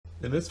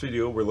In this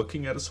video, we're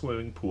looking at a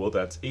swimming pool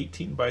that's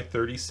 18 by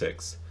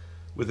 36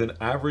 with an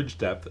average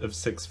depth of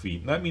 6 feet.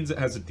 And that means it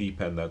has a deep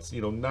end that's,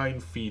 9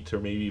 feet or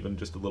maybe even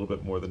just a little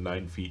bit more than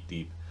 9 feet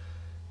deep.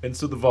 And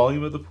so the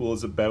volume of the pool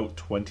is about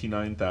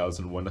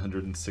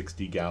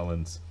 29,160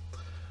 gallons.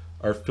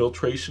 Our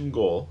filtration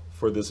goal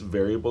for this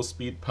variable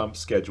speed pump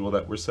schedule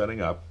that we're setting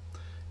up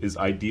is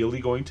ideally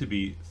going to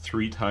be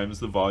 3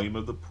 times the volume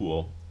of the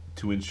pool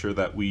to ensure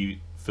that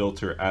we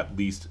filter at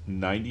least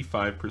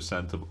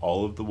 95% of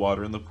all of the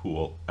water in the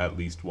pool at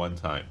least one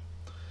time.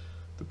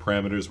 The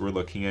parameters we're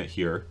looking at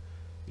here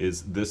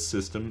is this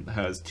system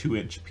has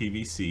 2-inch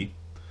PVC,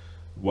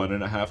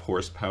 1.5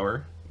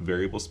 horsepower,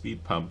 variable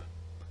speed pump,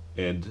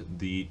 and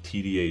the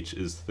TDH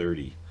is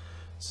 30.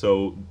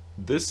 So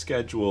this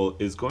schedule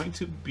is going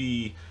to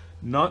be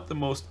not the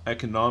most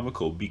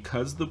economical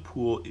because the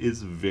pool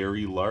is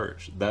very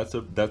large.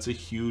 That's a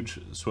huge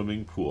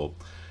swimming pool,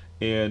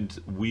 and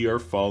we are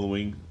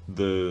following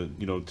the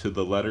to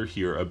the letter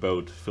here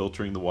about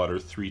filtering the water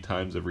 3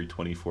 times every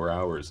 24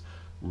 hours.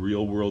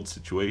 Real world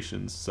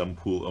situations, some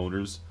pool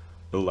owners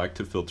elect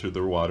to filter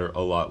their water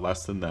a lot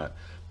less than that,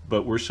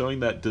 but we're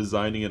showing that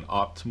designing an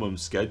optimum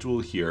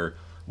schedule here,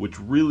 which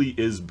really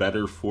is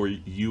better for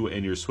you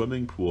and your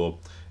swimming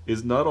pool,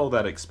 is not all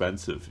that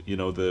expensive.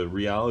 The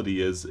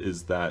reality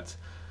is that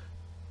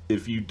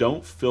if you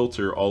don't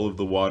filter all of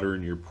the water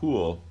in your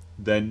pool,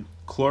 then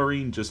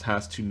chlorine just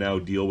has to now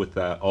deal with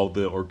that, all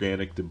the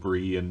organic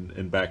debris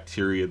and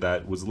bacteria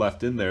that was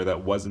left in there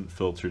that wasn't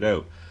filtered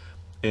out.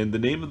 And the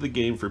name of the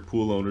game for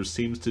pool owners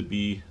seems to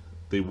be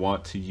they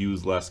want to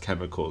use less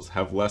chemicals,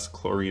 have less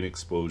chlorine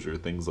exposure,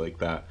 things like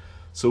that.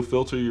 So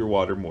filter your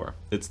water more.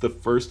 It's the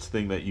first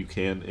thing that you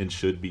can and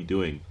should be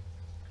doing.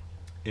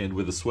 And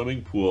with a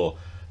swimming pool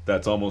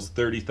that's almost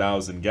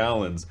 30,000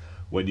 gallons,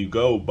 when you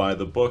go by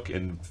the book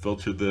and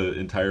filter the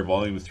entire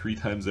volume 3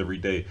 times every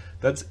day,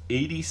 that's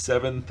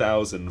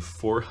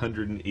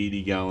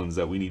 87,480 gallons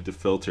that we need to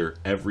filter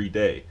every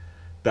day.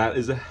 That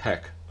is a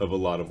heck of a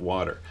lot of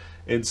water.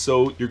 And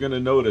so you're going to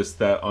notice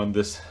that on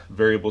this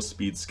variable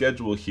speed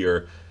schedule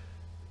here,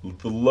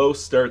 the low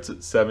starts at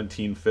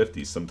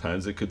 1750.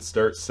 Sometimes it could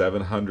start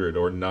 700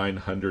 or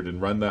 900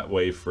 and run that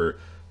way for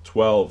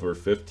 12 or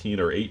 15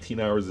 or 18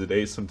 hours a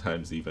day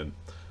sometimes even.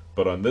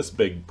 But on this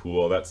big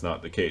pool, that's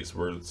not the case.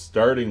 We're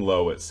starting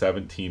low at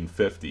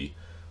 1750,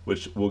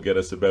 which will get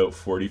us about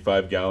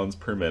 45 gallons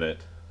per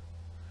minute.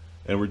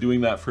 And we're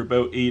doing that for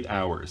about 8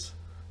 hours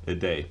a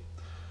day.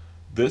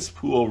 This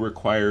pool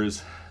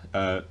requires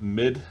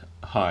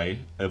mid-high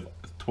of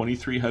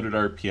 2300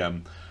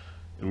 RPM,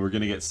 and we're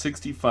going to get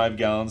 65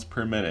 gallons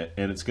per minute,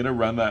 and it's going to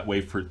run that way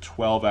for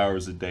 12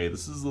 hours a day.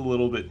 This is a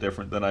little bit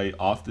different than I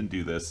often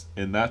do this.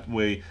 In that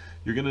way,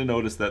 you're going to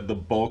notice that the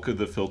bulk of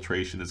the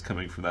filtration is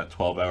coming from that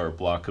 12-hour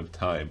block of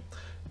time.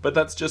 But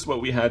that's just what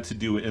we had to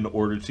do in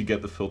order to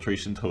get the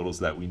filtration totals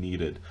that we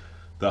needed.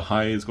 The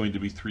high is going to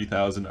be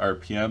 3000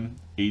 RPM,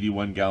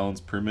 81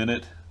 gallons per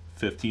minute,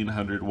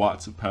 1500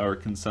 watts of power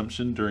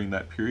consumption during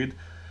that period,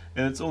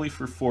 and it's only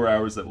for 4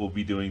 hours that we'll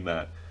be doing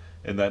that.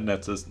 And that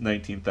nets us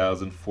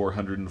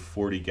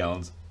 19,440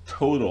 gallons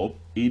total,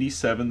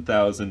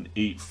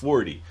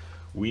 87,840.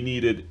 We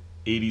needed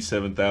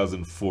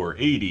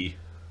 87,480,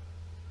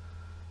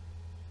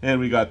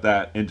 and we got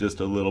that and just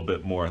a little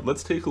bit more.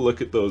 Let's take a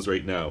look at those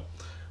right now.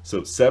 So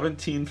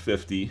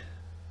 1750,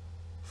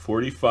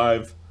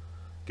 45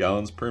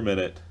 gallons per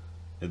minute,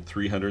 and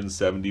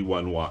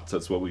 371 watts.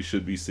 That's what we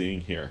should be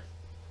seeing here.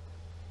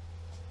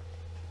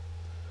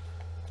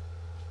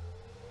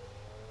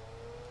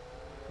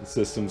 The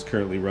system's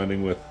currently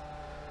running with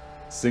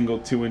single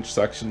 2-inch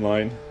suction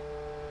line,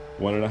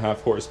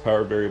 1.5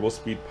 horsepower variable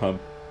speed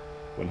pump,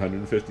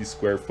 150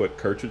 square foot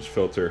cartridge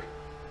filter,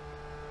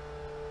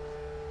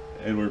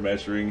 and we're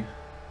measuring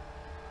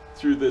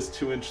through this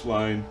 2-inch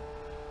line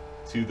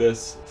to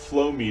this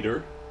flow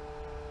meter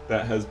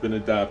that has been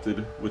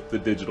adapted with the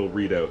digital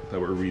readout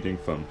that we're reading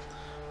from.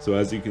 So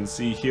as you can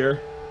see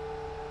here,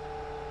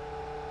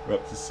 we're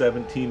up to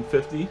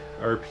 1750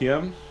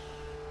 RPM.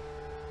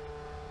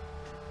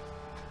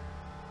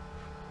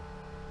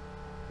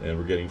 And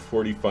we're getting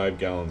 45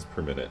 gallons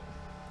per minute.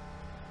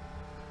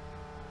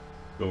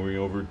 Going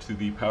over to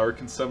the power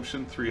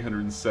consumption,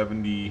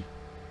 370,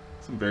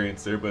 some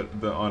variance there,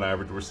 but on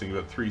average we're seeing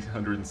about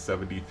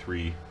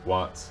 373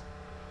 watts.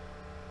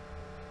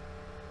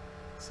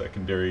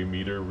 Secondary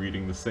meter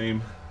reading the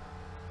same.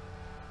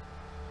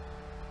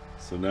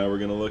 So now we're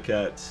going to look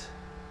at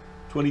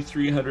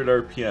 2300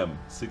 RPM,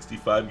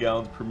 65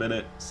 gallons per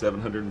minute,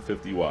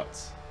 750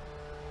 watts.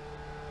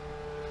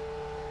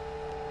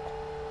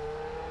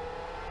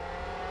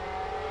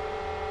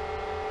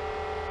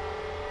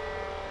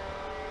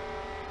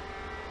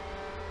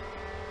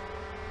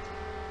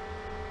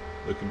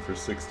 Looking for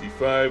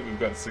 65, we've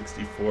got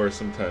 64,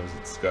 sometimes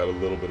it's got a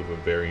little bit of a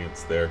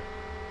variance there.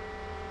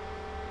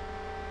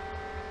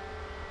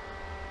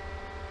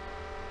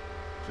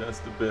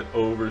 Just a bit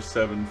over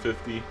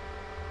 750.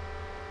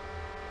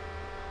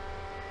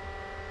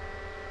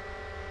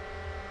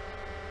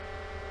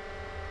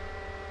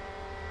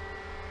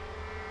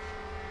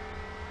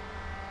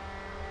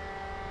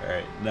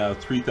 Alright, now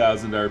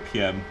 3,000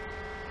 RPM,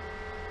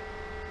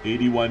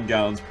 81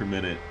 gallons per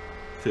minute,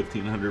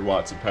 1,500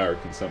 watts of power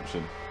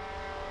consumption.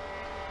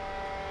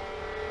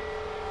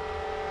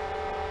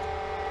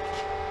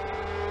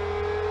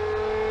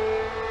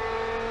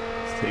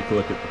 Let's take a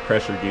look at the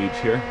pressure gauge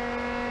here.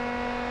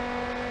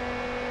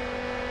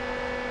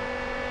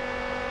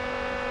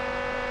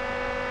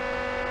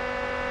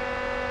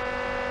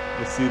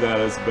 I see that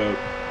as about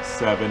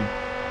 7.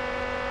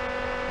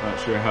 Not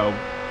sure how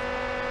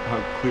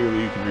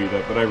clearly you can read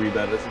that, but I read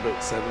that as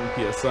about 7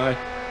 psi.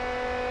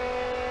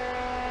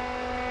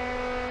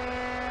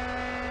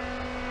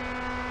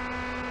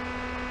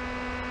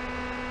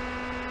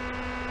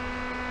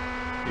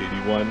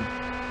 .81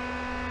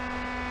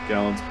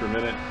 gallons per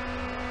minute,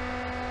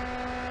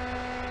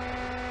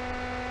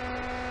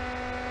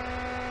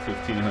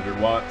 1,500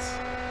 watts,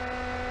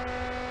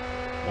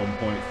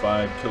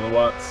 1.5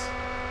 kilowatts.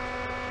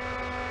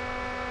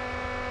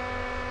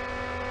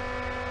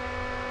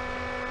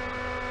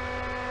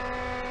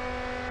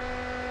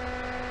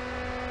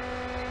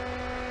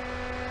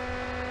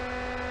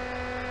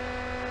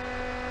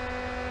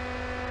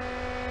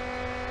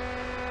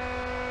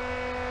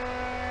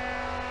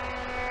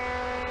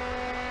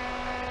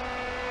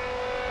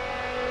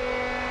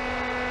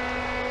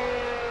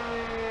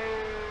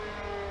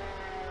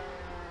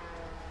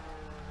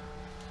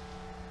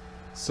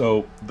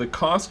 So the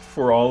cost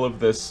for all of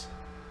this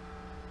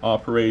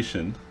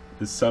operation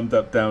is summed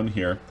up down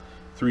here: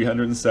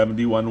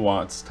 371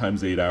 watts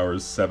times 8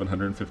 hours,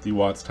 750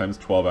 watts times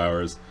 12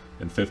 hours,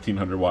 and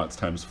 1,500 watts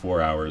times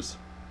 4 hours.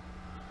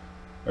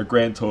 Our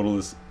grand total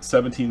is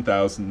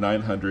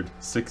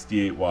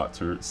 17,968 watts,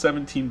 or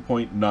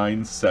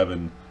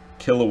 17.97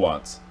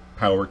 kilowatts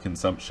power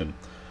consumption.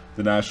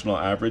 The national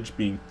average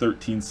being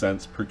 13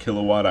 cents per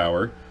kilowatt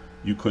hour.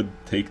 You could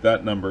take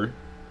that number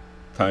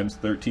times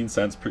 13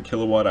 cents per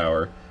kilowatt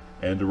hour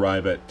and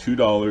arrive at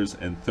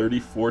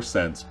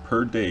 $2.34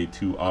 per day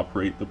to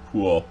operate the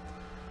pool,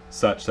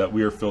 such that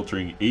we are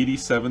filtering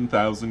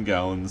 87,000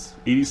 gallons,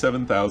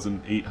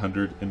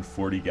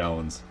 87,840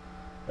 gallons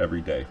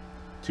every day.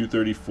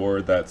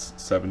 $2.34, that's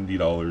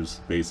 $70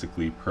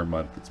 basically per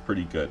month. It's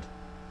pretty good.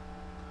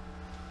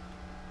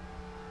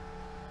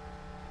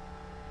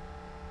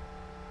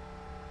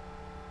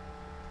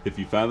 If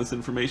you found this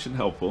information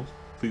helpful,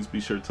 please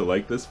be sure to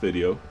like this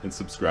video and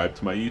subscribe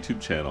to my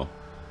YouTube channel.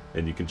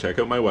 And you can check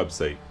out my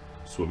website,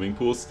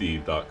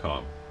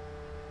 swimmingpoolsteve.com.